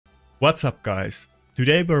What's up guys?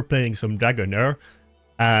 Today we're playing some Dragonheir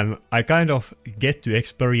and I kind of get to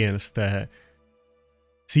experience the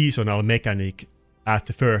seasonal mechanic at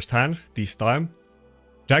the first hand this time.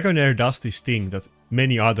 Dragonheir does this thing that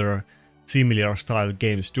many other similar style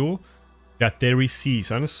games do, that there is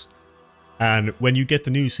seasons, and when you get the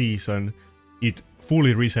new season it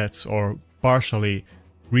fully resets or partially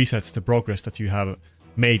resets the progress that you have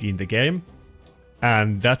made in the game,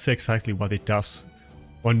 and that's exactly what it does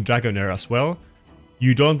on Dragonheir as well.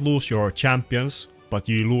 You don't lose your champions, but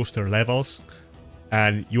you lose their levels,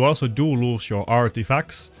 and you also do lose your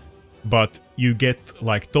artifacts, but you get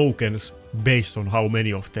like tokens based on how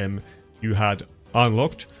many of them you had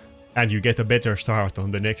unlocked, and you get a better start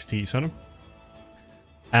on the next season.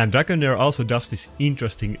 And Dragonheir also does this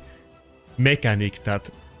interesting mechanic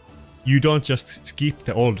that you don't just skip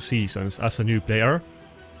the old seasons as a new player,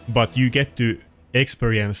 but you get to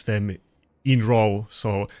experience them in row.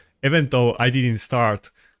 So even though I didn't start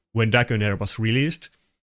when Dragonheir was released,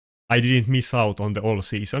 I didn't miss out on the old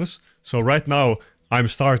seasons. So right now I'm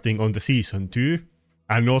starting on the season 2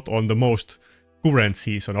 and not on the most current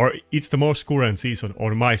season, or it's the most current season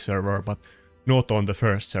on my server but not on the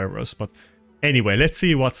first servers. But anyway, let's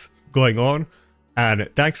see what's going on, and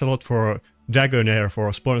thanks a lot for Dragonheir for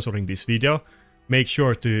sponsoring this video. Make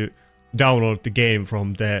sure to download the game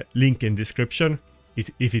from the link in description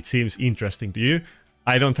if it seems interesting to you.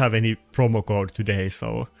 I don't have any promo code today,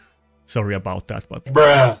 so sorry about that,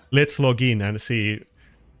 but let's log in and see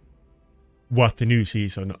what the new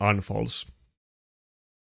season unfolds.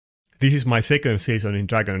 This is my second season in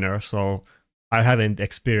Dragonheir, so I haven't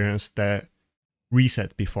experienced the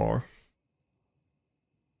reset before.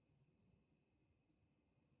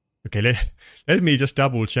 Okay, let me just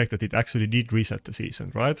double check that it actually did reset the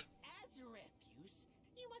season, right?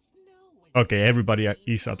 Okay, everybody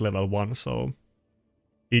is at level 1, so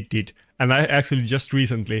it did. And I actually just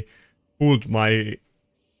recently pulled my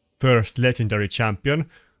first legendary champion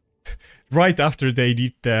right after they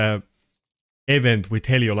did the event with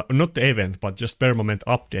Heliolite, not the event, but just permanent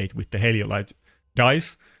update with the Heliolite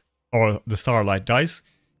dice, or the Starlight dice.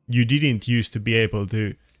 You didn't used to be able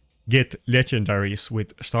to get legendaries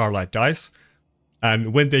with Starlight dice,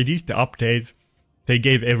 and when they did the update, they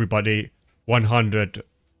gave everybody 100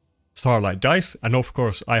 Starlight dice, and of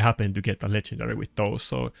course I happened to get a legendary with those,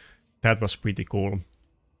 so that was pretty cool.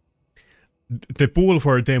 The pool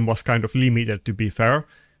for them was kind of limited, to be fair,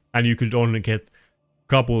 and you could only get a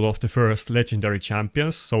couple of the first legendary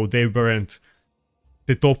champions, so they weren't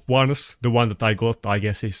the top ones. The one that I got, I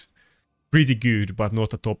guess, is pretty good, but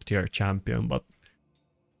not a top tier champion, but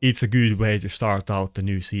it's a good way to start out the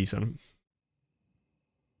new season.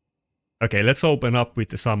 Okay, let's open up with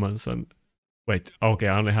the summons and wait, okay,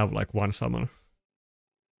 I only have like one summon.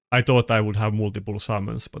 I thought I would have multiple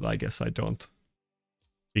summons, but I guess I don't,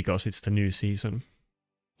 because it's the new season.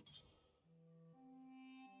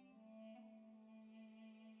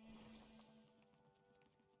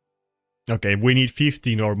 Okay, we need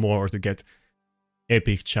 15 or more to get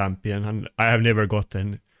epic champion, and I have never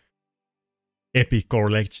gotten epic or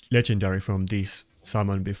legendary from this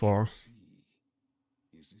summon before.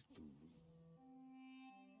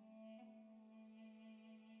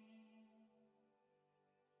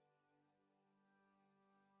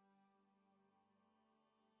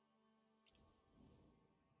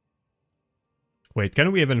 Wait,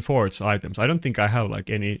 can we even forge items? I don't think I have like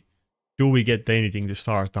any. Do we get anything to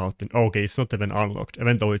start out? Okay, it's not even unlocked,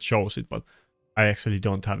 even though it shows it, but I actually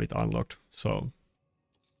don't have it unlocked, so.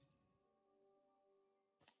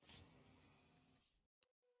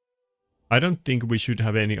 I don't think we should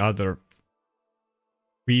have any other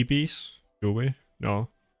freebies, do we? No.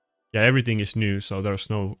 Yeah, everything is new, so there's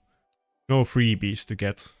no freebies to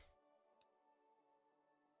get.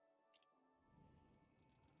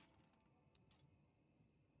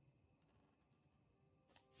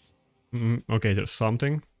 Okay, there's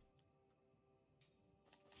something.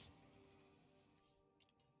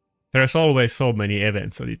 There's always so many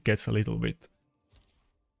events that it gets a little bit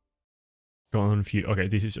confused. Okay,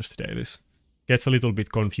 this is just the dailies. Gets a little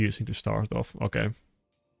bit confusing to start off. Okay.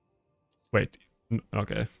 Wait.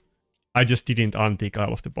 Okay. I just didn't untick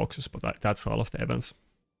all of the boxes, but that's all of the events.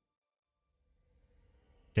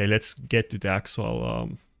 Okay, let's get to the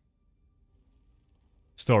actual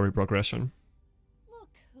story progression. Look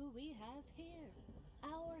who we have here.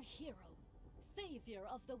 Our hero. Savior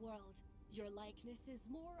of the world. Your likeness is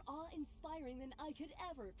more awe-inspiring than I could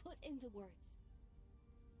ever put into words.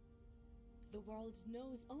 The world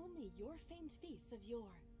knows only your famed feats of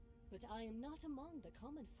yore, but I am not among the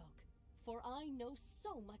common folk, for I know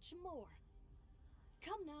so much more.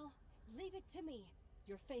 Come now, leave it to me.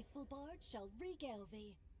 Your faithful bard shall regale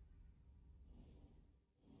thee.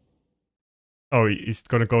 Oh, is it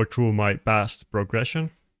gonna go through my past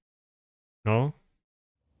progression? No?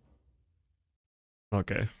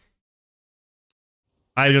 Okay.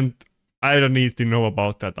 I don't need to know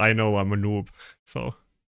about that. I know I'm a noob, so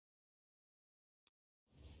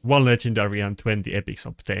 1 legendary and 20 epics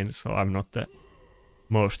obtained, so I'm not the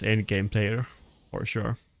most endgame player, for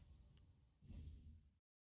sure.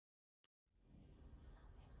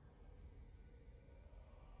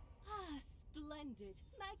 Ah, splendid.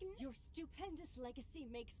 Your stupendous legacy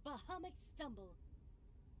makes Bahamut stumble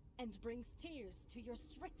and brings tears to your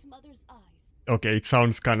strict mother's eyes. Okay, it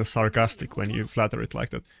sounds kind of sarcastic when you flatter it like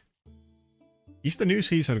that. Is the new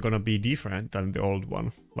season gonna be different than the old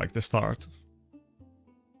one, like the start?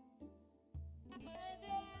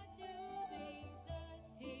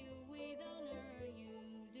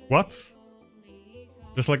 What?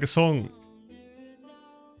 There's like a song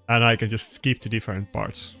and I can just skip to different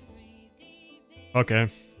parts. Okay.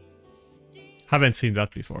 Haven't seen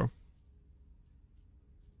that before.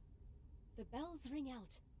 The bells ring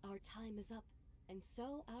out. Our time is up, and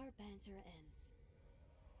so our banter ends.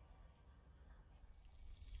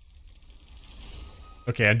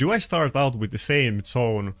 Okay, and do I start out with the same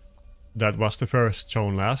zone that was the first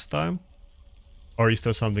zone last time? Or is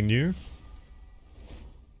there something new?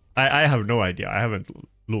 I have no idea. I haven't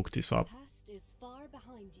looked this up. The past is far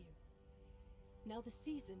behind you. Now the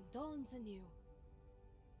season dawns anew.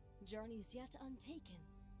 Journeys yet untaken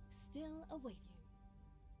still await you.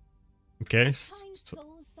 Okay. Kind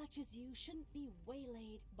souls such as you shouldn't be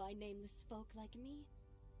waylaid by nameless folk like me.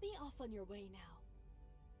 Be off on your way now.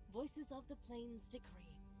 Voices of the plains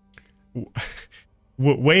decree.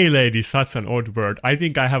 Waylaid is such an odd word. I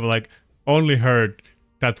think I have like only heard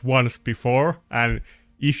that once before, and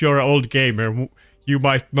if you're an old gamer, you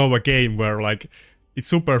might know a game where like it's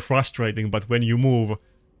super frustrating, but when you move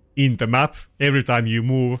in the map, every time you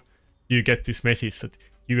move, you get this message that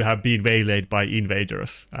you have been waylaid by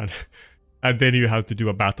invaders, and then you have to do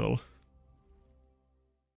a battle.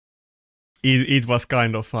 It was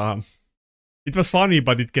kind of it was funny,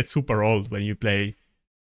 but it gets super old when you play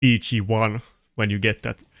PG1, when you get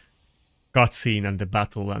that cutscene and the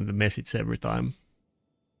battle and the message every time.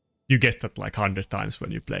 You get that like 100 times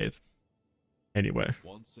when you play it. Anyway.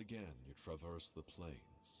 Once again, you traverse the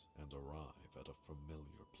plains and arrive at a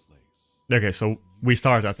familiar place. Okay, so we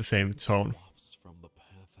start at the same zone. From the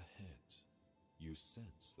path ahead, you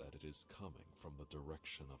sense that it is coming from the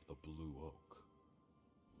direction of the Blue Oak.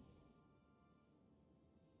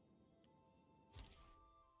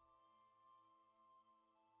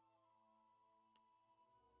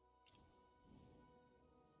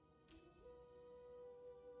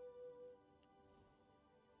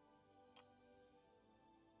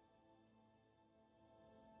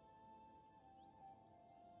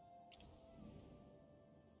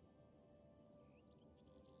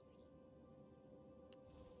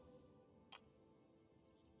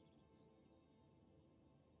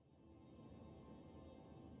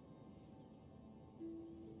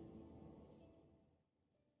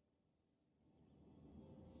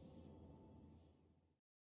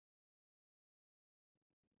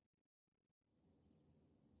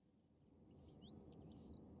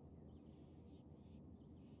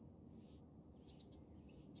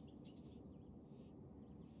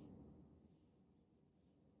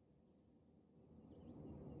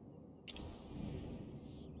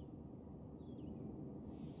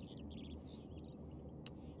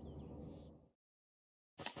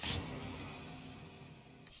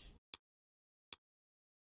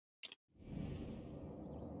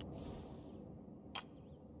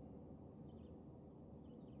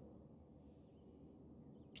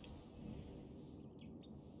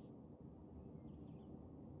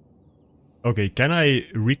 Okay, can I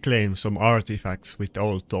reclaim some artifacts with the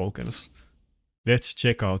old tokens? Let's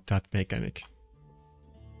check out that mechanic.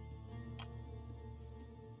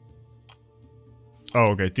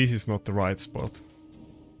 Oh, okay, this is not the right spot.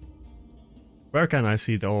 Where can I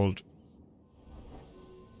see the old...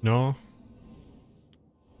 No?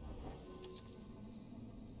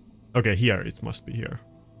 Okay, here, it must be here.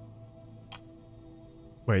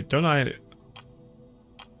 Wait, don't I...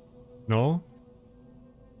 No?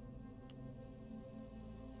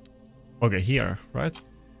 Okay, here, right?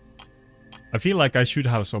 I feel like I should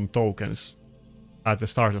have some tokens at the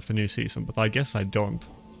start of the new season, but I guess I don't.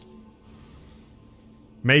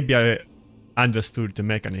 Maybe I understood the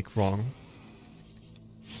mechanic wrong.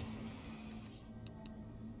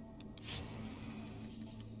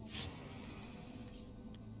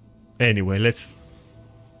 Anyway, let's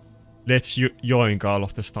yoink all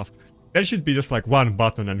of the stuff. There should be just like one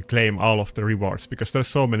button and claim all of the rewards, because there's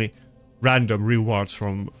so many random rewards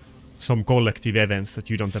from some collective events that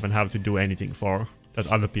you don't even have to do anything for, that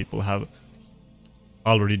other people have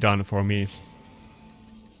already done for me.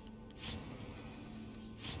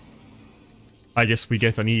 I guess we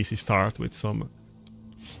get an easy start with some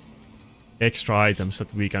extra items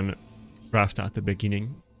that we can craft at the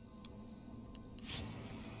beginning.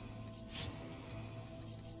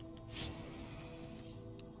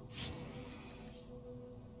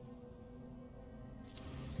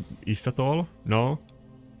 Is that all? No?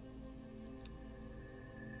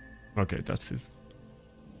 Okay, that's it.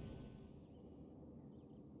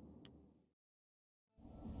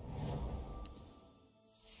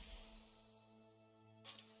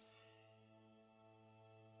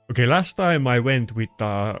 Okay, last time I went with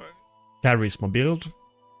Charisma build,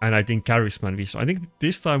 and I think Charisma and Vision. I think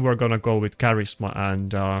this time we're gonna go with Charisma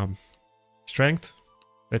and Strength.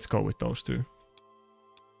 Let's go with those two.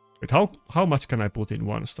 Wait, how much can I put in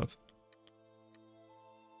one stat?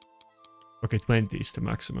 Okay, 20 is the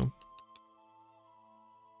maximum.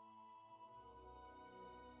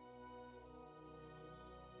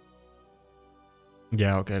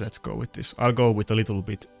 Yeah, okay, let's go with this. I'll go with a little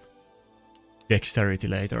bit dexterity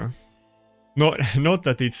later. Not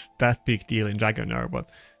that it's that big deal in Dragonheir,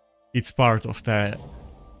 but it's part of the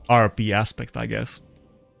RP aspect, I guess.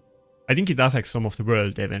 I think it affects some of the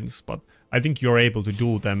world events, but I think you're able to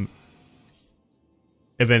do them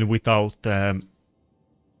even without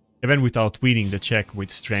winning the check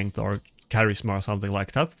with strength or charisma or something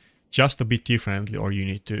like that. Just a bit differently, or you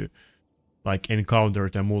need to like encounter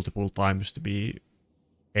them multiple times to be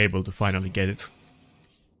able to finally get it.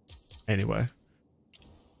 Anyway.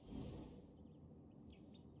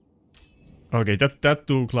 Okay, that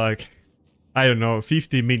took like, I don't know,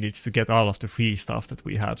 15 minutes to get all of the free stuff that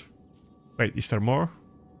we had. Wait, is there more?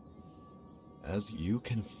 As you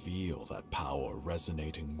can feel that power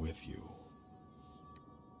resonating with you.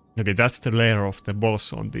 Okay, that's the layer of the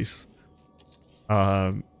boss on this.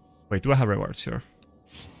 Wait, do I have rewards here?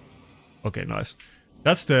 Okay, nice.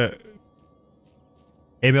 That's the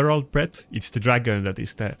Emerald Breath. It's the dragon that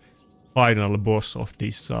is the final boss of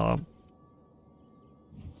this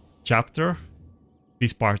chapter.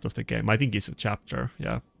 This part of the game. I think it's a chapter,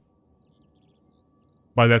 yeah.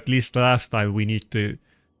 But at least last time we need to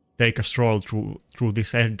take a stroll through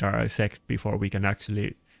this entire sect before we can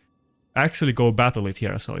actually go battle it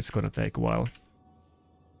here, so it's gonna take a while.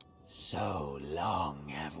 So long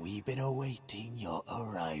have we been awaiting your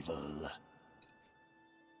arrival.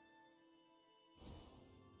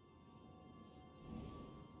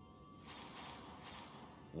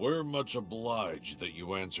 We're much obliged that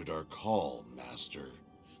you answered our call, Master.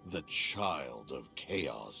 The Child of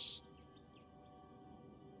Chaos.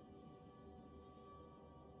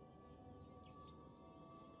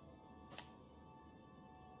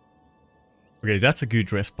 Okay, that's a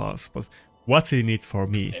good response, but what's in it for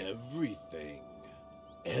me? Everything.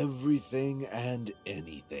 Everything and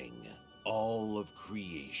anything. All of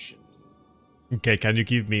creation. Okay, can you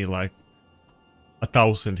give me like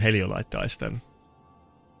 1,000 Heliolite dice then?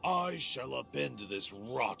 I shall upend this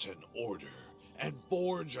rotten order and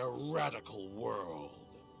forge a radical world.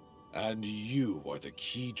 And you are the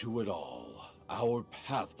key to it all, our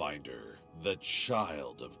Pathfinder, the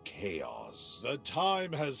Child of Chaos. The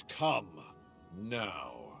time has come.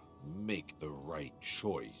 Now, make the right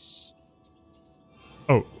choice.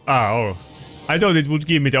 Oh, oh. I thought it would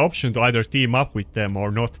give me the option to either team up with them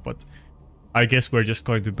or not, but I guess we're just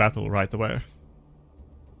going to battle right away.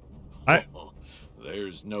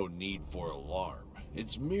 There's no need for alarm.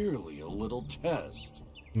 It's merely a little test.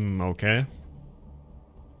 Okay.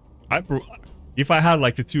 If I had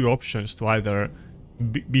like the two options to either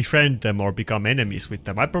befriend them or become enemies with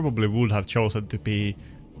them, I probably would have chosen to be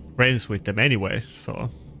friends with them anyway, so...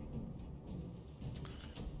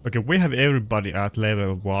 Okay, we have everybody at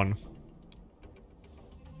level 1.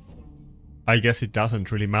 I guess it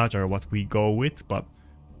doesn't really matter what we go with, but...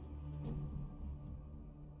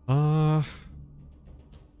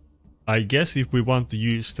 I guess if we want to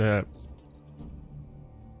use the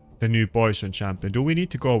new poison champion, do we need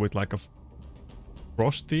to go with like a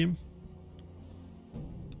frost team?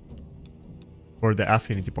 Or the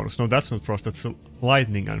affinity bonus? No, that's not frost, that's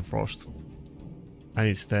lightning and frost. And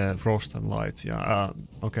it's the frost and light, yeah,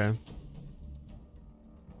 okay.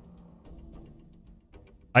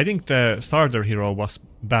 I think the starter hero was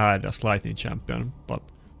bad as lightning champion, but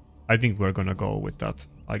I think we're gonna go with that,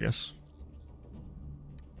 I guess.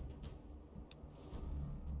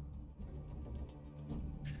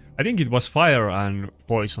 I think it was fire and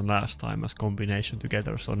poison last time as combination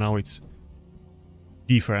together, so now it's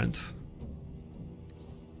different.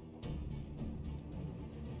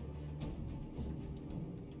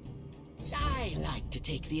 I like to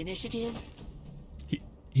take the initiative.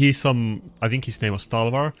 He's some, I think his name was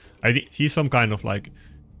Talvar. I think he's some kind of like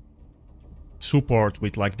support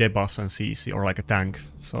with like debuffs and CC, or like a tank,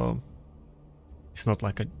 so it's not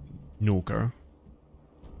like a nuker.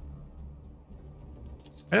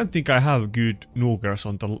 I don't think I have good nukers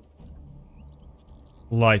on the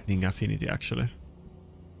lightning affinity actually.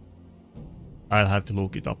 I'll have to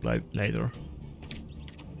look it up later.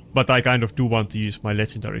 But I kind of do want to use my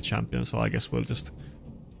legendary champion, so I guess we'll just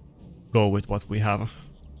go with what we have.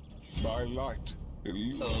 My light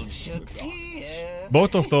illuminates the darkness.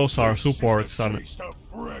 Both of those are supports, and Taste of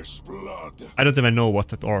fresh blood. I don't even know what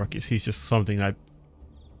that orc is. He's just something I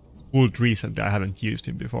pulled recently. I haven't used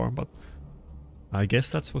him before, but I guess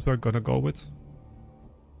that's what we're gonna go with.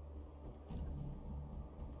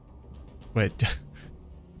 Wait.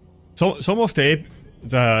 So some of the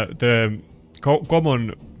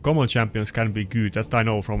common champions can be good. That I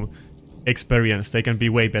know from experience. They can be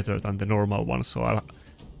way better than the normal ones. So I'll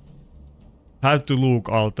have to look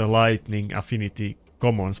all the lightning affinity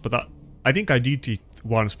commons. But I think I did it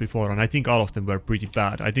once before, and I think all of them were pretty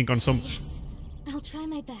bad. I think on some Yes, I'll try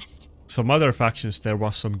my best. some other factions there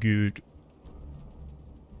was some good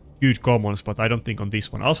commons, but I don't think on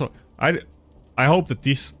this one. Also, I hope that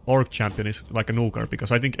this orc champion is like a nuker,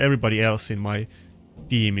 because I think everybody else in my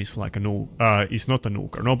team is like a is not a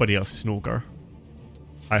nuker. Nobody else is nuker.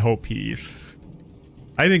 I hope he is.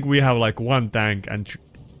 I think we have like one tank and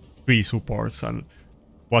 3 supports and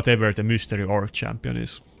whatever the mystery orc champion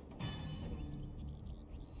is.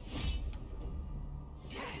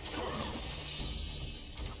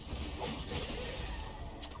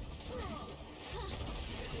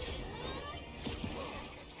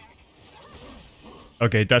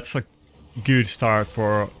 Okay, that's a good start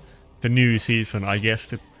for the new season, I guess,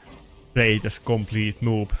 to play it as complete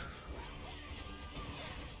noob.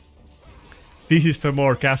 This is the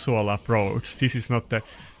more casual approach. This is not the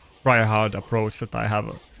try-hard approach that I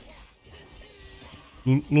have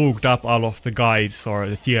looked up all of the guides or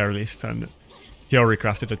the tier lists and theory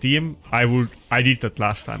crafted a team. I did that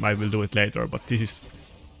last time. I will do it later, but this is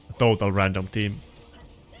a total random team.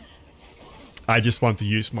 I just want to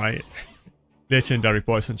use my legendary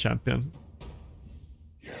poison champion.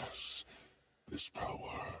 Yes, this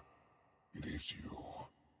power, it is you,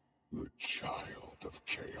 the child of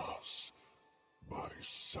chaos, my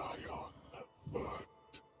scion. But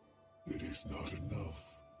it is not enough,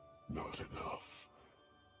 not enough.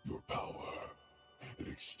 Your power, it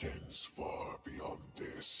extends far beyond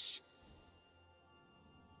this.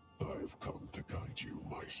 I've come to guide you,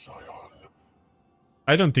 my scion.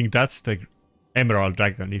 I don't think that's the Emerald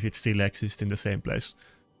Dragon, if it still exists in the same place.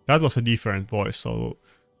 That was a different voice, so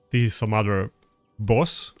this is some other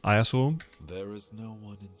boss, I assume. There is no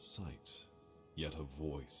one in sight, yet a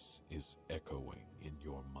voice is echoing in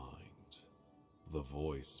your mind. The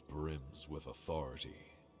voice brims with authority,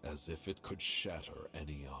 as if it could shatter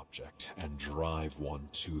any object and drive one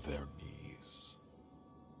to their knees.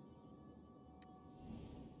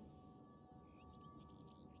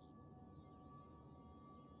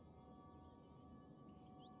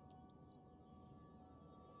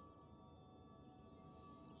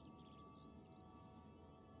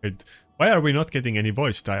 Wait, why are we not getting any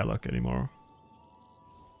voice dialogue anymore?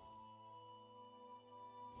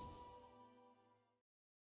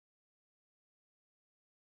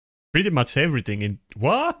 Pretty much everything in...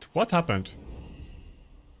 What? What happened?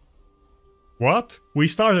 What? We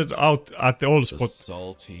started out at the old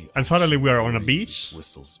spot and suddenly we are on a beach?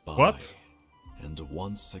 Whistles by, What? and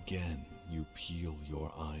once again you peel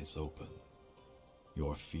your eyes open.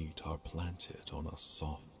 Your feet are planted on a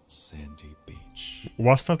soft, sandy beach.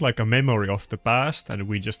 Was that like a memory of the past and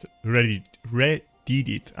we just redid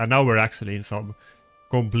it and now we're actually in some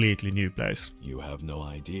completely new place? You have no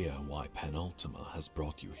idea why Penultima has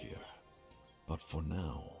brought you here. But for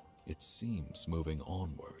now, it seems moving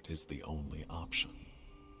onward is the only option.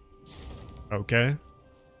 Okay.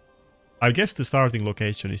 I guess the starting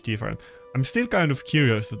location is different. I'm still kind of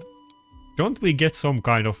curious that... Don't we get some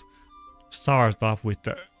kind of start up with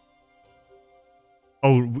the...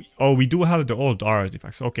 Oh, we do have the old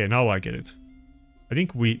artifacts. Okay, now I get it.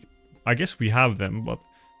 I guess we have them, but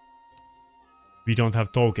we don't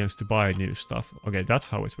have tokens to buy new stuff. Okay, that's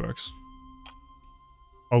how it works.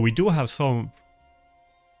 Oh, we do have some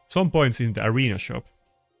points in the arena shop.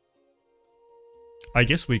 I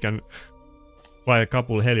guess we can buy a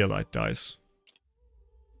couple Heliolite dice.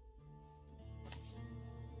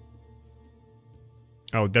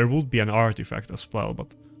 Oh, there would be an artifact as well, but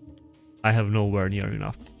I have nowhere near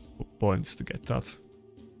enough points to get that.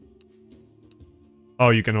 Oh,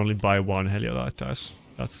 you can only buy one Heliolite dice.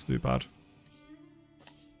 That's too bad.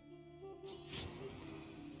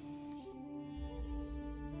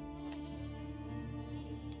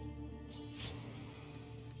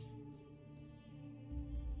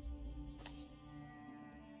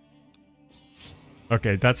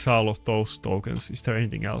 Okay, that's all of those tokens. Is there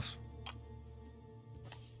anything else?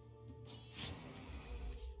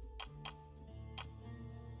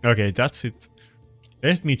 Okay, that's it.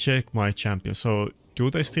 Let me check my champion. So, do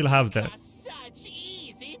they still have the...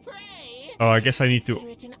 Oh, I guess I need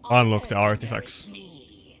to unlock the artifacts.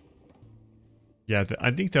 Yeah, I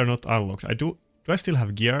think they're not unlocked. Do I still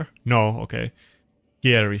have gear? No, okay.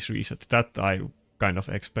 Gear is reset. That I kind of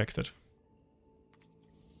expected.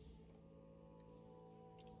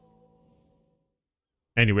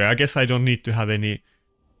 Anyway, I guess I don't need to have any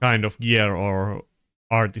kind of gear or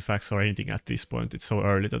artifacts or anything at this point. It's so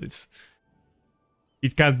early that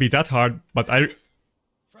it can't be that hard, but Friend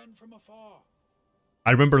from afar.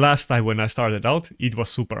 I remember last time when I started out, it was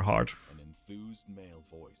super hard. An enthused male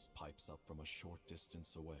voice pipes up from a short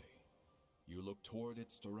distance away. You look toward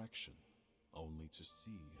its direction, only to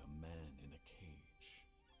see a man in a cage.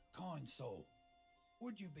 Kind soul,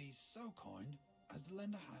 would you be so kind as to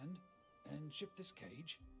lend a hand and shift this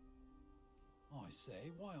cage? I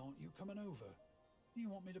say, why aren't you coming over? You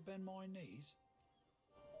want me to bend my knees?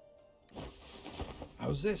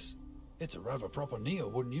 How's this? It's a rather proper kneel,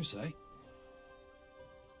 wouldn't you say?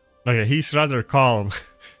 Okay, he's rather calm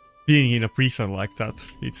being in a prison like that.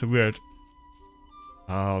 It's a weird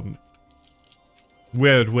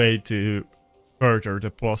weird way to further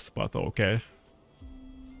the plot, but okay.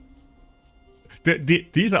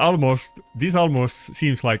 This almost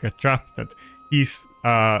seems like a trap that he's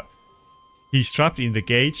trapped in the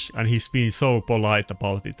cage and he's being so polite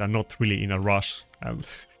about it and not really in a rush. And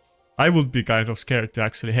I would be kind of scared to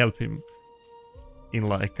actually help him in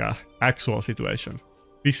like a actual situation.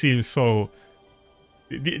 This seems so.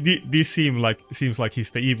 This seems like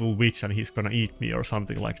he's the evil witch and he's gonna eat me or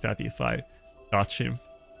something like that if I touch him.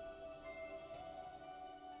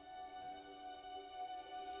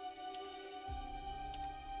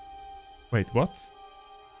 Wait, what?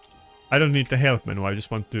 I don't need the help menu, I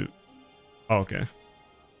just want to... Oh, okay.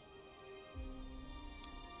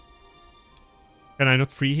 Can I not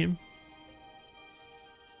free him?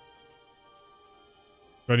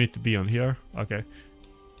 Do I need to be on here? Okay.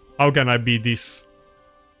 How can I be this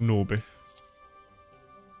noob?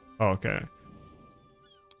 Okay.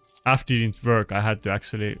 After it didn't work, I had to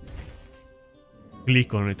actually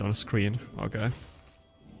click on it on screen. Okay.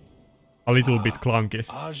 A little bit clunky.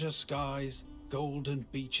 Azure skies, golden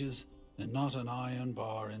beaches, and not an iron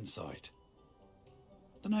bar in sight.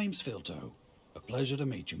 The name's Filto. A pleasure to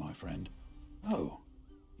meet you, my friend. Oh,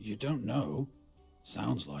 you don't know?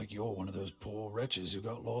 Sounds like you're one of those poor wretches who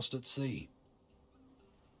got lost at sea.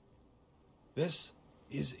 This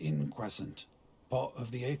is Crescent, part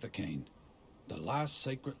of the Aethercane, the last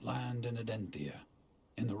sacred land in Edenthia,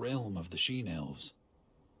 in the realm of the Sheen Elves.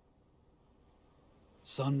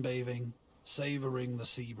 Sunbathing, savoring the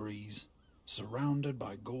sea breeze, surrounded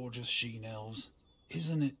by gorgeous Sheen Elves.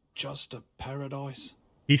 Isn't it just a paradise?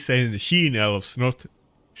 He's saying Sheen Elves, not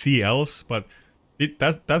Sea Elves, but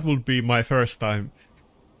that would be my first time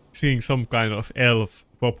seeing some kind of elf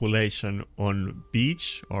population on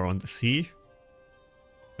beach or on the sea.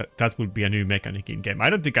 That would be a new mechanic in game. I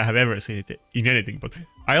don't think I have ever seen it in anything, but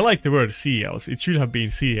I like the word Sea Elves. It should have been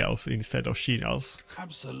Sea Elves instead of Sheen Elves.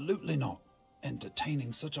 Absolutely not.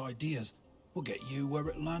 Entertaining such ideas will get you where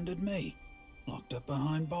it landed me. Locked up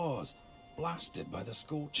behind bars, blasted by the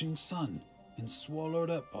scorching sun, and swallowed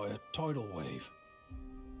up by a tidal wave.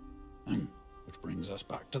 Which brings us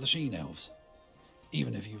back to the Sheen Elves.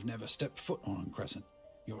 Even if you've never stepped foot on Crescent,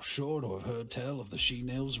 you're sure to have heard tell of the Sheen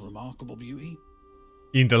Elves' remarkable beauty.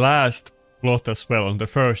 In the last plot as well, on the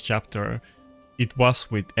first chapter, it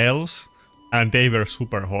was with elves, and they were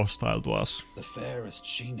super hostile to us. The fairest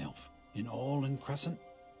Sheen Elf in all Crescent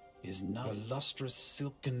is no lustrous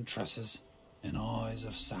silken tresses and eyes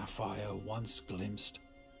of sapphire once glimpsed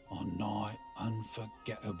on nigh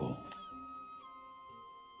unforgettable.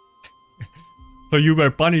 So you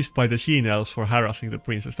were punished by the Sheen Elves for harassing the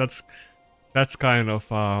princess. That's kind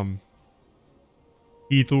of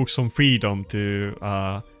he took some freedom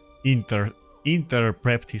to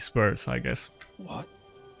interpret his words, I guess. What?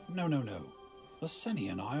 No.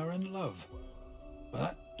 Laseni and I are in love.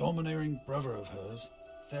 That domineering brother of hers,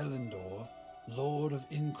 Thelendor, Lord of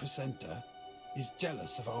Increscenta, is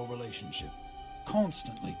jealous of our relationship,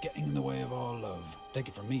 constantly getting in the way of our love. Take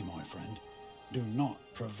it from me, my friend. Do not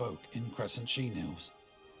provoke Crescent Sheen Elves.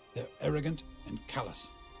 They're arrogant and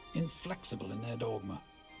callous, inflexible in their dogma,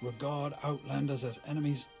 regard outlanders as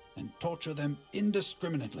enemies, and torture them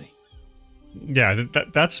indiscriminately. Yeah,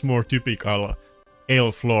 that's more typical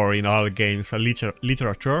elf lore in all games and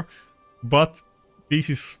literature, but this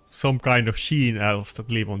is some kind of Sheen Elves that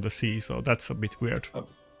live on the sea, so that's a bit weird. Oh,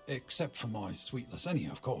 Except for my sweet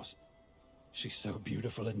Lasenia, of course. She's so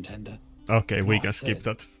beautiful and tender. Okay, we Like can skip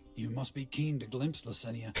said, that. You must be keen to glimpse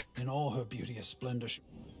Lasenia in all her beauteous splendor.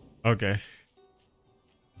 Okay.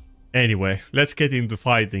 Anyway, let's get into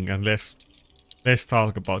fighting and let's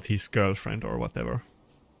talk about his girlfriend or whatever.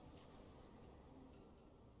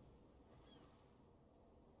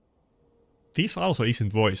 These also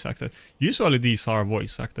isn't voice acted. Usually these are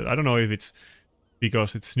voice acted. I don't know if it's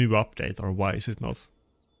because it's new update or why is it not.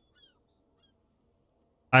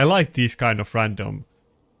 I like these kind of random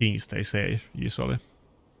things they say usually.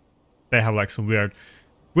 They have like some weird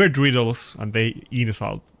riddles and they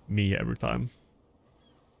insult me every time.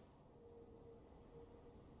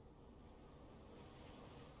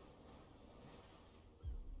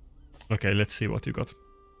 Okay, let's see what you got.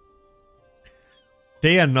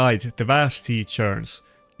 Day and night the vast sea churns,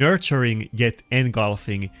 nurturing yet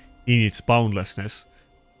engulfing in its boundlessness.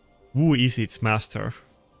 Who is its master?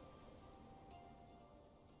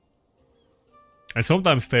 And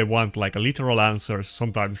sometimes they want like a literal answer,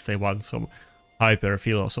 sometimes they want some hyper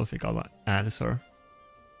philosophical answer.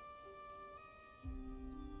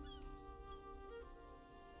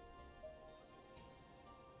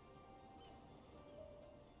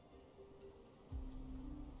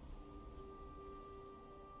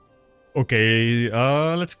 Okay,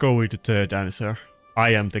 let's go with the third answer. I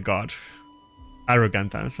am the god.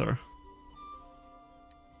 Arrogant answer.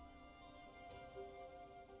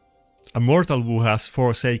 A mortal who has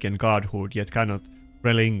forsaken godhood yet cannot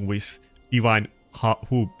relinquish divine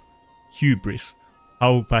hubris.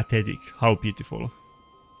 How pathetic, how pitiful.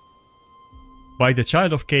 By the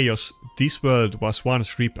child of chaos, this world was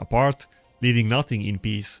once ripped apart, leaving nothing in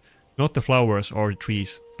peace. Not the flowers or the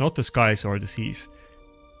trees, not the skies or the seas.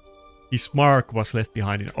 His mark was left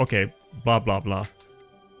behind in. Okay, blah blah blah.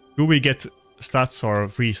 Do we get stats or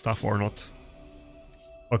free stuff or not?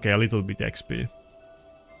 Okay, a little bit XP.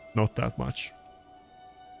 Not that much.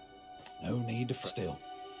 No need to still.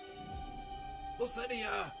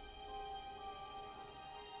 Lasenia!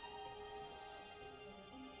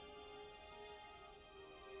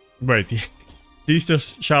 Wait, he's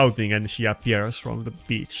just shouting and she appears from the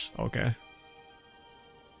beach. Okay.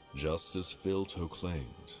 Just as Filto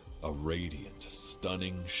claimed, a radiant,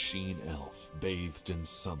 stunning sheen elf bathed in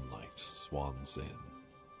sunlight swans in.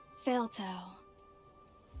 Filto.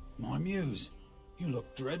 My muse, you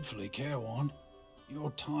look dreadfully careworn.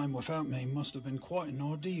 Your time without me must have been quite an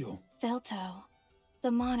ordeal. Filto.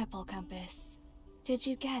 The monopole compass. Did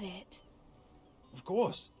you get it? Of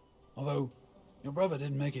course. Although, your brother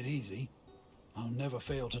didn't make it easy. I'll never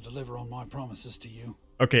fail to deliver on my promises to you.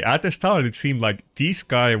 Okay, at the start it seemed like this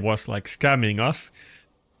guy was like scamming us.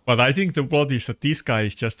 But I think the plot is that this guy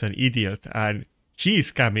is just an idiot and she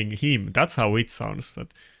is scamming him. That's how it sounds.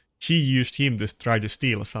 That she used him to try to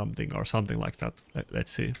steal something or something like that.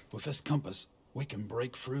 Let's see. With this compass, we can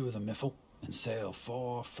break through the Miffle and sail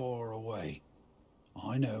far, far away.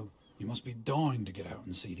 I know you must be dying to get out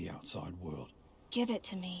and see the outside world. Give it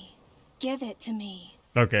to me. Give it to me.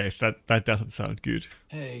 Okay, that doesn't sound good.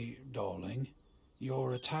 Hey, darling.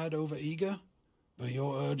 You're a tad over eager, but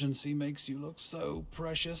your urgency makes you look so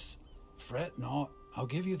precious. Fret not. I'll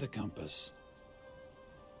give you the compass.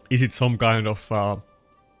 Is it some kind of,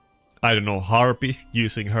 I don't know, harpy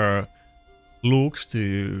using her looks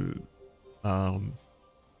to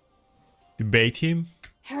bait him?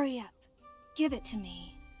 Hurry up. Give it to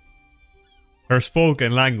me. Her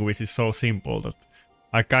spoken language is so simple that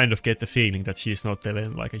I kind of get the feeling that she's not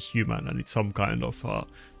even like a human and it's some kind of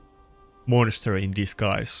monster in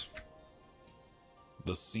disguise.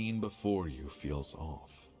 The scene before you feels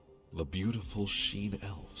off. The beautiful sheen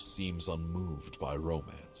elf seems unmoved by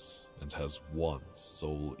romance and has one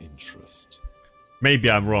sole interest.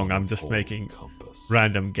 Maybe I'm wrong, I'm just making compass.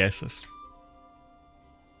 Random guesses.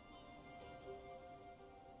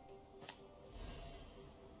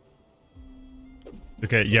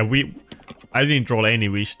 Okay, yeah, I didn't roll any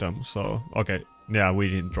wisdom, so okay, yeah, we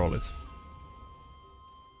didn't roll it.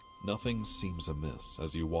 Nothing seems amiss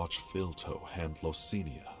as you watch Filto hand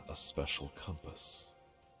Losenia a special compass.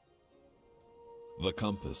 The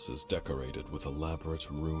compass is decorated with elaborate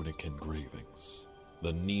runic engravings.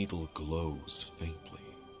 The needle glows faintly,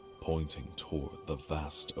 pointing toward the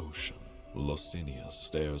vast ocean. Losenia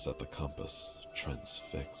stares at the compass,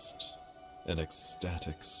 transfixed. An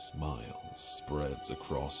ecstatic smile spreads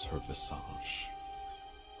across her visage.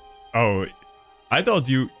 Oh, I thought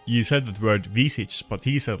you said that word visage, but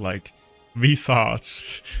he said like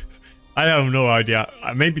visage. I have no idea.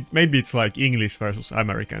 Maybe it's like English versus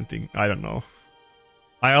American thing. I don't know.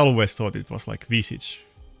 I always thought it was like visage.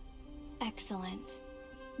 Excellent.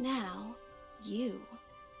 Now, you.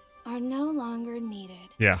 are no longer needed.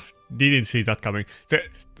 Yeah, didn't see that coming.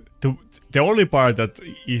 The only part that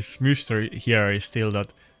is mystery here is still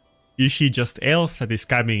that is she just elf that is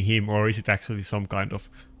scamming him, or is it actually some kind of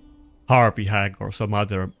harpy hag or some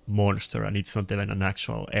other monster and it's not even an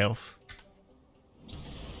actual elf?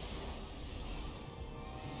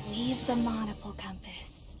 Leave the monopole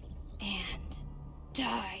compass and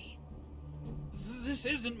die. This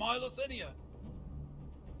isn't my Lysenia.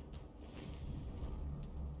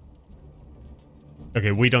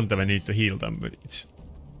 Okay, we don't even need to heal them, but it's...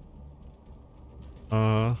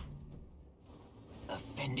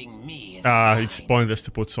 Offending me is It's fine. pointless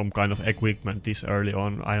to put some kind of equipment this early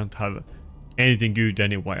on. I don't have anything good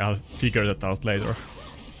anyway. I'll figure that out later.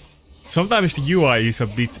 Sometimes the UI is a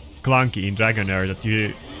bit clunky in Dragonheir that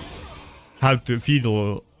you have to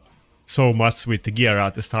fiddle so much with the gear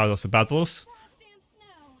at the start of the battles.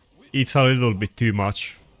 It's a little bit too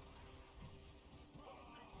much.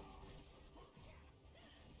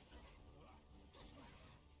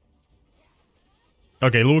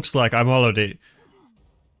 Okay, looks like I'm already...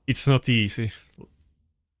 It's not easy.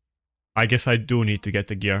 I guess I do need to get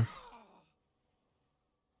the gear.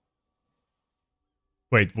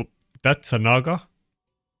 Wait, that's a Naga?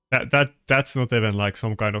 That's not even like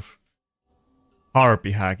some kind of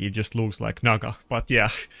harpy hack, it just looks like Naga. But yeah,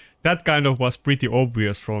 that kind of was pretty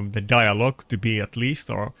obvious from the dialogue to be at least,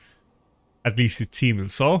 or at least it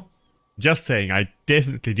seemed so. Just saying, I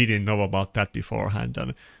definitely didn't know about that beforehand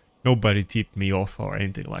and nobody tipped me off or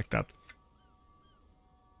anything like that.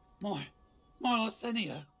 My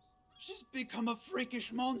Lysenia. She's become a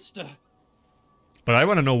freakish monster. But I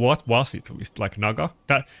want to know what was it? Was it like Naga?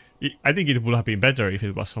 I think it would have been better if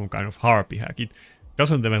it was some kind of harpy hack. It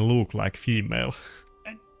doesn't even look like female.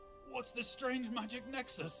 And what's this strange magic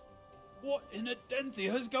nexus? What in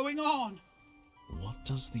Adenthia is going on? What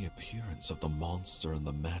does the appearance of the monster and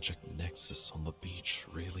the magic nexus on the beach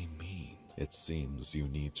really mean? It seems you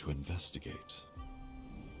need to investigate.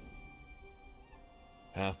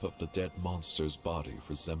 Half of the dead monster's body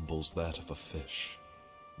resembles that of a fish.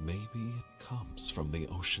 Maybe it comes from the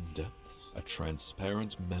ocean depths. A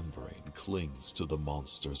transparent membrane clings to the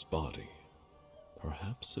monster's body.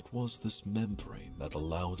 Perhaps it was this membrane that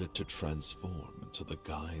allowed it to transform into the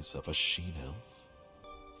guise of a sheen elf.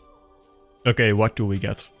 Okay, what do we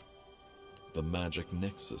get? The magic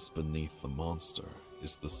nexus beneath the monster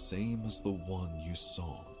is the same as the one you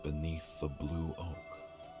saw beneath the blue oak.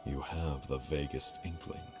 You have the vaguest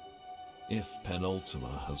inkling. If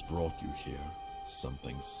Penultima has brought you here,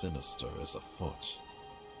 something sinister is afoot.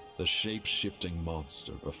 The shape-shifting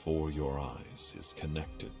monster before your eyes is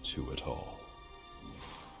connected to it all.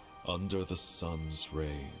 Under the sun's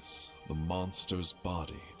rays, the monster's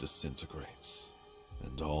body disintegrates,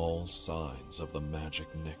 and all signs of the magic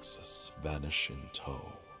nexus vanish in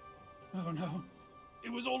tow. Oh no,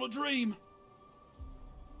 it was all a dream.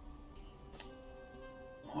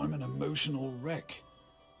 I'm an emotional wreck,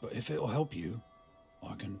 but if it'll help you,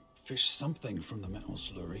 I can fish something from the metal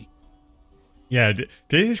slurry. Yeah,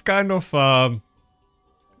 this is kind of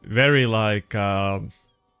very like...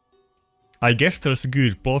 I guess there's a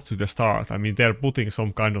good plot to the start. I mean, they're putting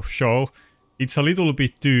some kind of show. It's a little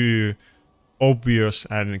bit too obvious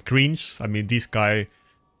and cringe. I mean, this guy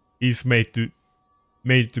is made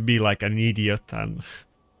to be like an idiot and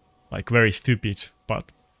like very stupid,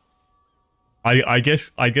 but I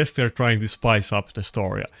guess they're trying to spice up the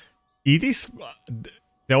story. It is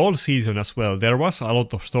the whole season as well. There was a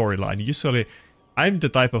lot of storyline. Usually, I'm the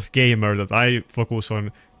type of gamer that I focus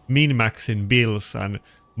on min-maxing builds and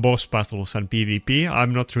boss battles and PvP.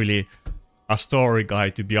 I'm not really a story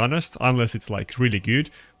guy, to be honest, unless it's like really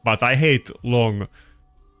good. But I hate long...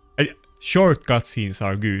 short cutscenes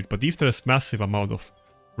are good, but if there's massive amount of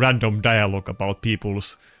random dialogue about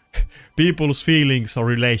people's feelings or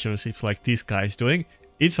relationships like this guy is doing,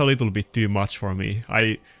 it's a little bit too much for me.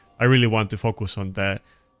 I really want to focus on the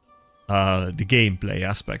gameplay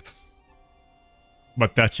aspect.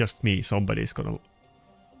 But that's just me. Somebody's gonna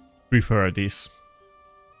prefer this.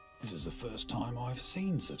 This is the first time I've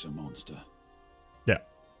seen such a monster. Yeah,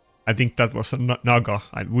 I think that was a Naga.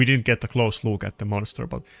 We didn't get a close look at the monster,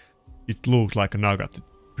 but it looked like a Naga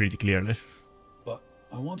pretty clearly. But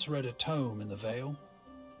I once read a tome in the Vale.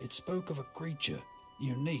 It spoke of a creature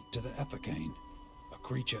unique to the Epicane. A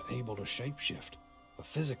creature able to shapeshift, but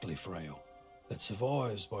physically frail, that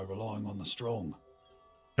survives by relying on the strong.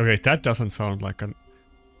 Okay, that doesn't sound like a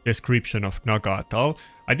description of Naga at all.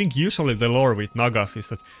 I think usually the lore with Nagas is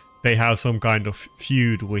that they have some kind of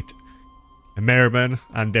feud with mermen,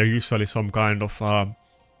 and they're usually some kind of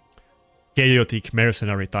chaotic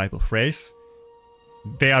mercenary type of race.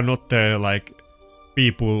 They are not the like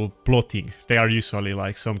people plotting. They are usually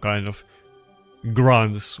like some kind of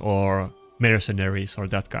grunts or mercenaries or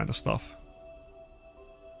that kind of stuff.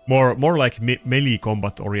 More like melee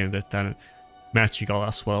combat oriented than magical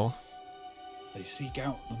as well. They seek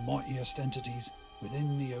out the mightiest entities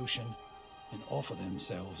within the ocean and offer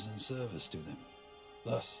themselves in service to them.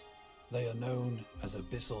 Thus, they are known as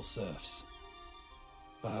abyssal serfs.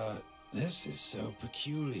 But this is so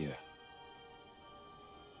peculiar.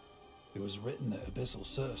 It was written that abyssal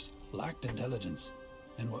serfs lacked intelligence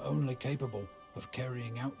and were only capable of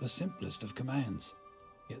carrying out the simplest of commands.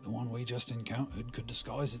 Yet the one we just encountered could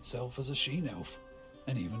disguise itself as a she-elf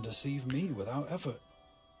and even deceive me without effort.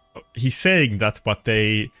 He's saying that, but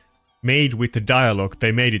they made with the dialogue,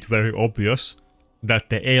 they made it very obvious that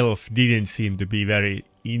the elf didn't seem to be very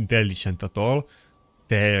intelligent at all.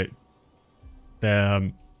 The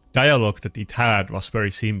dialogue that it had was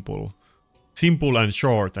very simple and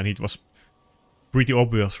short, and it was pretty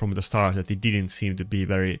obvious from the start that it didn't seem to be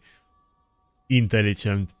very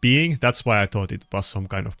intelligent being. That's why I thought it was some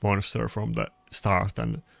kind of monster from the start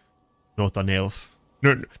and not an elf.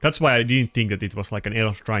 No, that's why I didn't think that it was like an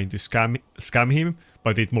elf trying to scam him,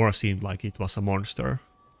 but it more seemed like it was a monster.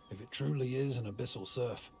 If it truly is an abyssal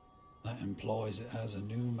serf, that implies it has a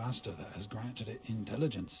new master that has granted it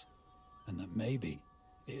intelligence, and that maybe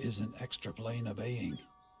it is an extraplanar being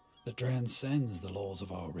that transcends the laws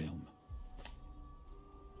of our realm.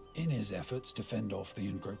 In his efforts to fend off the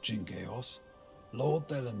encroaching chaos, Lord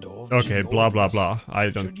Thelendor... Okay, blah blah blah. I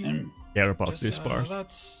don't care about this part.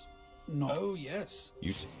 That's... No, yes.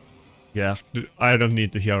 Yeah, I don't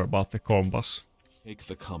need to hear about the compass. Take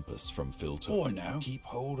the compass from Filto. Or now, keep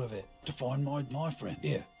hold of it to find my friend.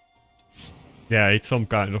 Here. Yeah, it's some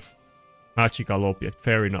kind of magical object.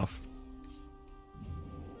 Fair enough.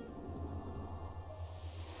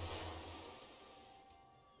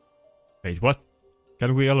 Wait, what?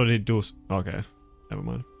 Can we already do... Okay, never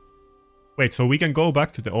mind. Wait, so we can go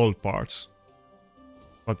back to the old parts.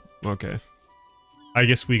 But, okay. I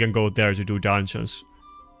guess we can go there to do dungeons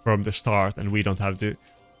from the start, and we don't have to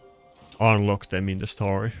unlock them in the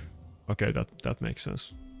story. Okay, that makes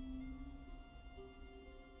sense.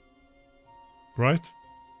 Right?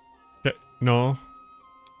 No.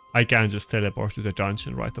 I can just teleport to the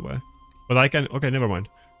dungeon right away. But I can... Okay, never mind.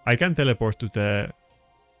 I can teleport to the...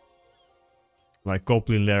 like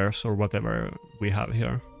goblin lairs or whatever we have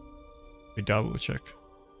here. We double check.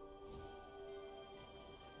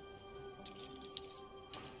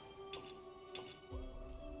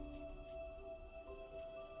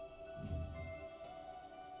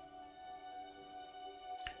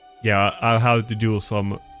 Yeah, I'll have to do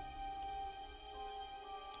some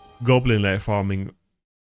goblin lair farming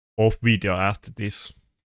off video after this.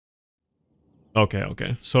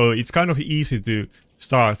 Okay. So it's kind of easy to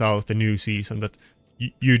start out the new season that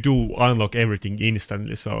you do unlock everything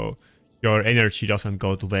instantly, so your energy doesn't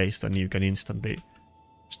go to waste and you can instantly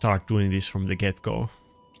start doing this from the get-go.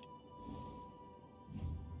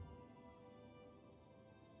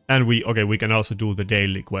 And we can also do the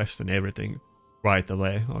daily quest and everything right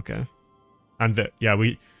away. Okay. And yeah,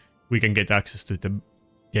 we can get access to the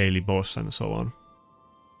daily boss and so on.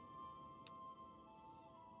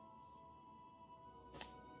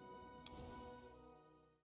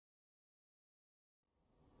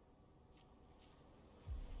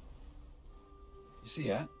 You see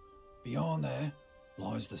that? Beyond there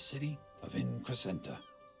lies the city of Increscenta,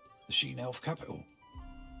 the she-elf capital.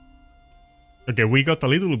 Okay, we got a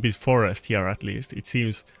little bit forest here at least. It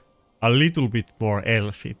seems a little bit more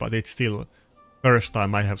elfy, but it's still first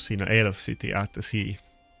time I have seen an elf city at the sea.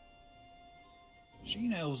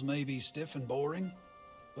 She-elves may be stiff and boring,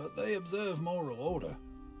 but they observe moral order.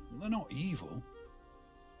 They're not evil.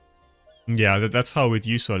 Yeah, that's how it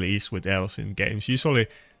usually is with elves in games. Usually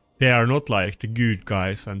they are not like the good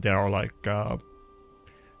guys, and they are like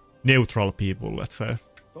neutral people, let's say.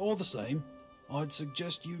 But all the same, I'd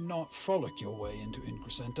suggest you not frolic your way into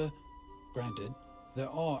Increscenta. Granted, there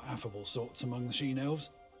are affable sorts among the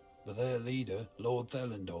she-elves, but their leader, Lord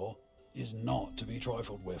Thelendor, is not to be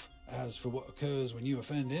trifled with. As for what occurs when you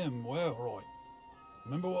offend him, well, right.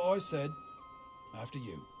 Remember what I said? After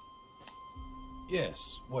you.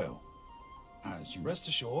 Yes, well, as you rest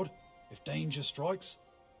assured, if danger strikes,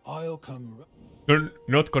 I'll come...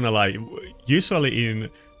 Not gonna lie, usually in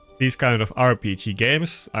these kind of RPG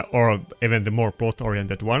games, or even the more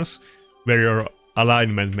plot-oriented ones, where your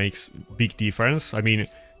alignment makes big difference. I mean,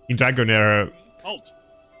 in Dragonheir... Halt!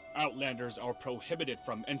 Outlanders are prohibited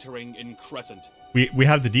from entering Increscent. We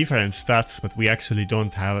have the different stats, but we actually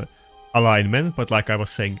don't have alignment. But like I was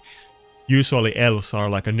saying, usually elves are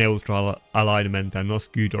like a neutral alignment and not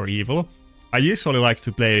good or evil. I usually like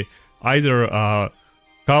to play either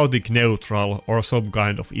chaotic neutral or some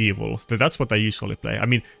kind of evil. That's what I usually play. I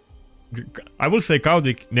mean, I will say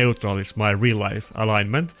chaotic neutral is my real life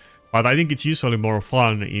alignment, but I think it's usually more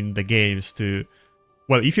fun in the games to...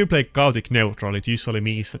 Well, if you play chaotic neutral, it usually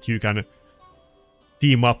means that you can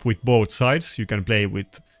team up with both sides. You can play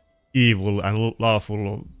with evil and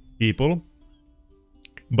lawful people.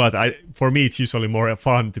 But for me, it's usually more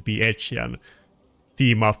fun to be edgy and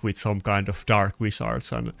team up with some kind of dark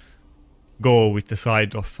wizards and go with the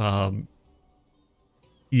side of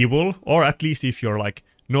evil. Or at least if you're like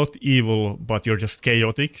not evil, but you're just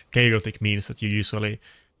chaotic. Chaotic means that you usually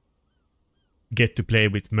get to play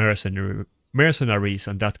with mercenaries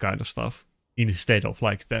and that kind of stuff instead of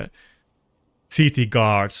like the city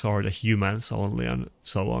guards or the humans only and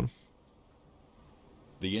so on.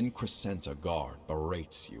 The Increscenta guard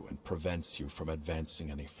berates you and prevents you from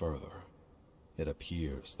advancing any further. It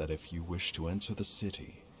appears that if you wish to enter the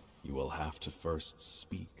city, you will have to first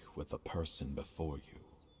speak with the person before you.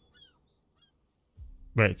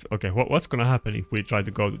 Wait, okay, what's gonna happen if we try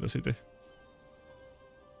to go to the city?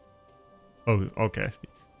 Oh, okay.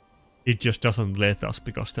 It just doesn't let us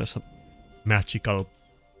because there's a magical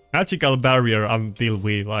barrier until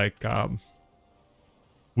we like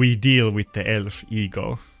we deal with the elf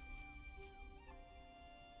ego.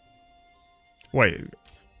 Wait,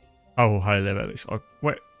 how high level is?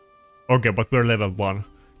 Wait, okay, but we're level 1.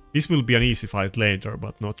 This will be an easy fight later,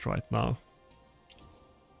 but not right now.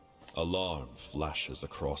 Alarm flashes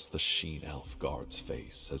across the Sheen Elf guard's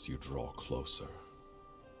face as you draw closer.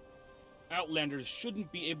 Outlanders shouldn't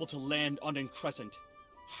be able to land on Crescent.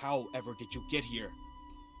 However did you get here?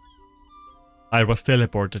 I was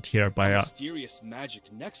teleported here by a a mysterious magic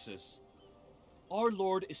nexus. Our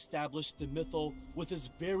Lord established the mythal with his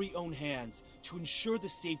very own hands to ensure the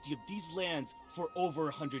safety of these lands for over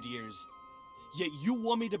 100 years. Yet you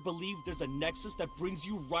want me to believe there's a nexus that brings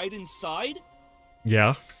you right inside?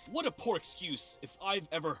 Yeah. What a poor excuse, if I've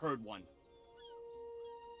ever heard one.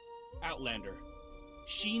 Outlander,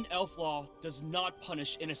 Sheen Elf law does not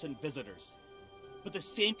punish innocent visitors, but the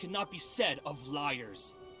same cannot be said of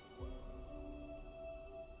liars.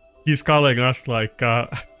 He's calling us like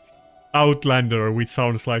Outlander, which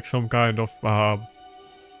sounds like some kind of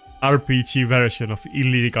RPG version of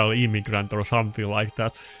illegal immigrant or something like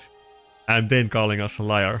that. And then calling us a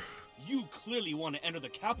liar. You clearly want to enter the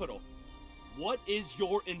capital. What is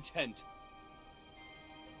your intent?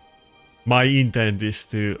 My intent is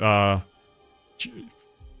to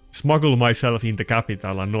smuggle myself in the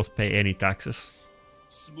capital and not pay any taxes.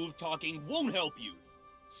 Smooth talking won't help you.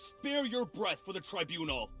 Spare your breath for the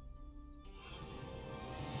tribunal.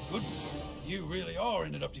 Goodness, you really are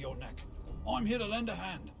in it up to your neck. I'm here to lend a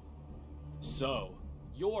hand. So,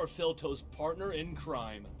 you're Filto's partner in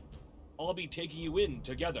crime. I'll be taking you in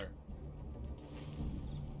together.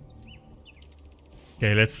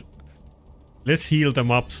 Okay, let's heal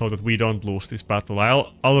them up so that we don't lose this battle. I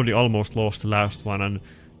already almost lost the last one and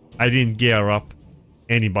I didn't gear up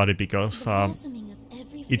anybody because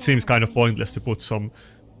it seems kind of pointless to put some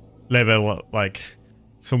level, like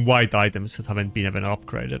some white items that haven't been even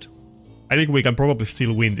upgraded. I think we can probably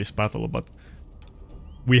still win this battle, but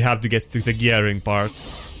we have to get to the gearing part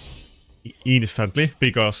instantly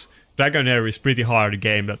because Dragonheir is pretty hard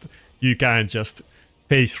game that you can't just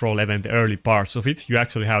base roll even the early parts of it. You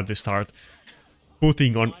actually have to start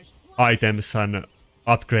putting on items and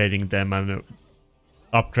upgrading them and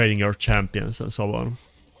upgrading your champions and so on.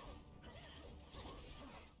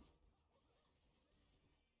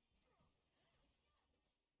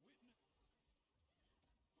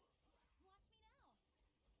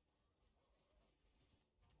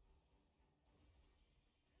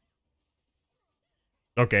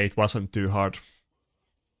 Okay, it wasn't too hard.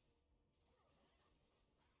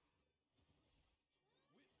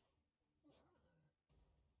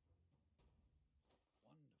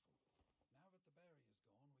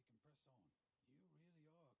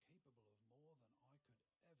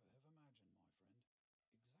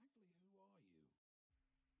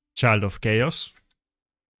 Child of Chaos.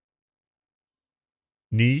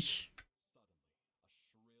 Niche.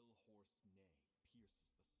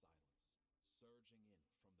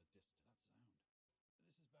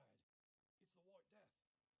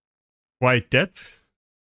 White Death?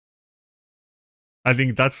 I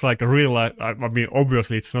think that's like a real, I mean,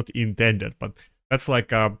 obviously it's not intended, but that's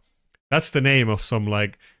like, that's the name of some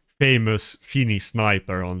like famous Finnish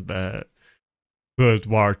sniper on the World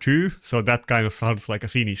War II, so that kind of sounds like a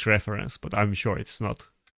Finnish reference, but I'm sure it's not.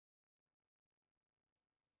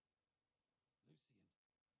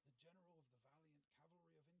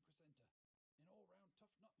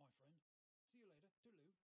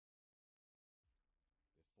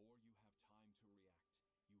 Before you have time to react,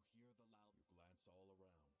 you hear the loud. You glance all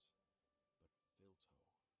around, but Filto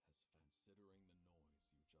has considering the noise you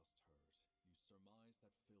just heard. You surmise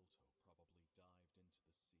that Filto probably dived into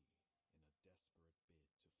the sea in a desperate bid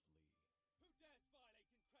to flee. Who dares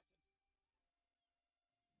violate in Crescent?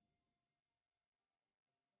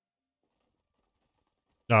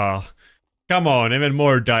 Ah, come on, even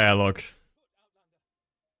more dialogue.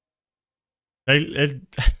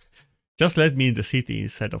 Just let me in the city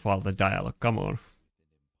instead of all the dialogue. Come on.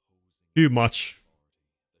 Too much.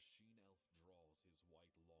 The Sheen Elf draws his white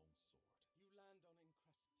longsword. You land on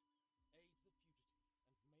Increscent, aid the fugitive, and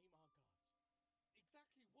maim our guards.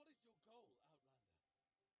 Exactly what is your goal, Outlander?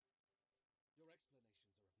 Your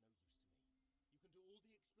explanations are of no use to me. You can do all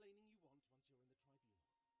the explaining you want once you're in the tribunal.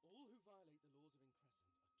 All who violate the laws of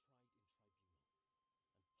Increscent are tried in tribunal,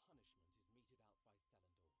 and punishment is meted out by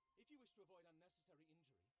Thelendor. If you wish to avoid unnecessary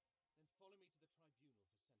injury, then follow me to the tribunal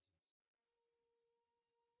for sentence.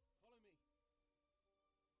 Follow me.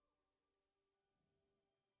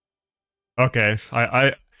 Okay,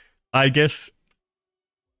 I guess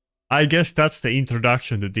that's the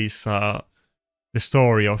introduction to this the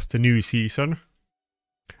story of the new season.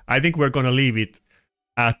 I think we're gonna leave it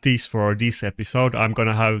at this for this episode. I'm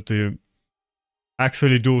gonna have to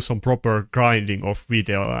actually do some proper grinding of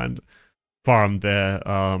video and farm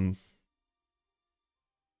the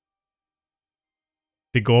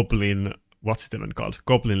goblin, what's it even called?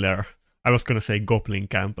 Goblin lair. I was gonna say goblin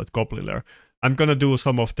camp, but goblin lair. I'm gonna do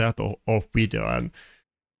some of that off video and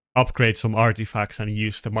upgrade some artifacts and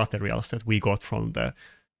use the materials that we got from the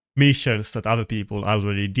missions that other people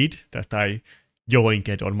already did that I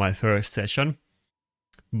yoinked on my first session.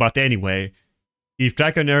 But anyway, if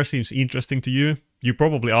Dragonheir seems interesting to you, you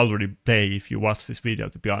probably already play if you watch this video,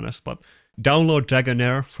 to be honest, but download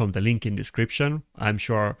Dragonheir from the link in description. I'm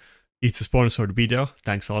sure it's a sponsored video,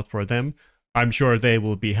 thanks a lot for them. I'm sure they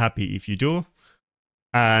will be happy if you do.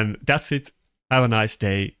 And that's it. Have a nice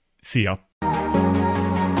day. See ya.